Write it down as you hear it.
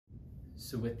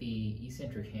So with the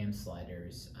eccentric ham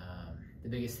sliders, the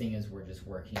biggest thing is we're just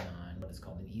working on what is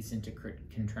called an eccentric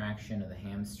contraction of the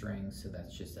hamstring. So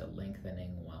that's just a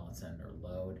lengthening while it's under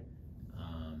load.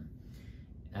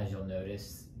 As you'll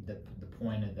notice, the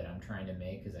point that I'm trying to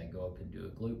make is I go up and do a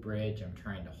glute bridge. I'm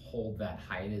trying to hold that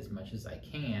height as much as I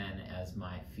can as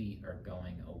my feet are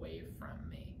going away from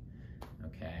me,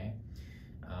 okay?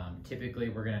 Typically,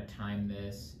 we're gonna time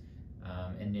this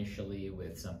initially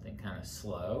with something kind of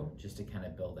slow, just to kind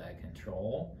of build that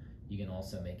control. You can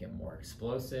also make it more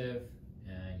explosive,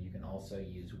 and you can also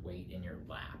use weight in your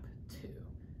lap too,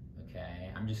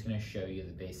 okay? I'm just gonna show you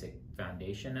the basic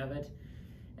foundation of it,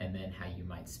 and then how you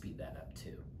might speed that up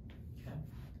too, okay?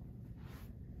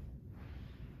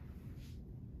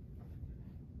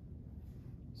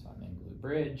 So I'm in glute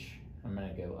bridge, I'm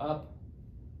gonna go up,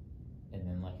 and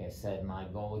then like I said, my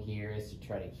goal here is to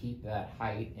try to keep that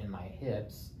height in my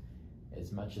hips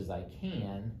as much as I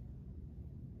can,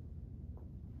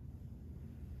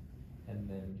 and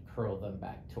then curl them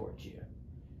back towards you,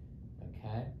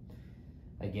 okay?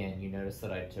 Again, you notice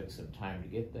that I took some time to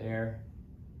get there.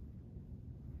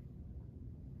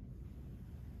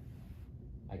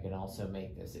 I can also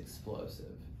make this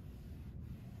explosive.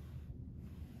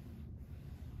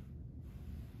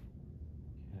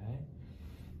 Okay.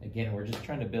 Again, we're just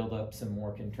trying to build up some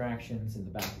more contractions in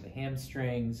the back of the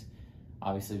hamstrings,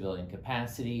 obviously building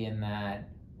capacity in that,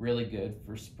 really good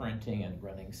for sprinting and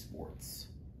running sports.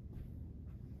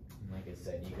 And like I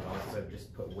said, you can also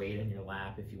just put weight in your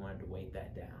lap if you wanted to weight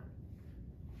that down.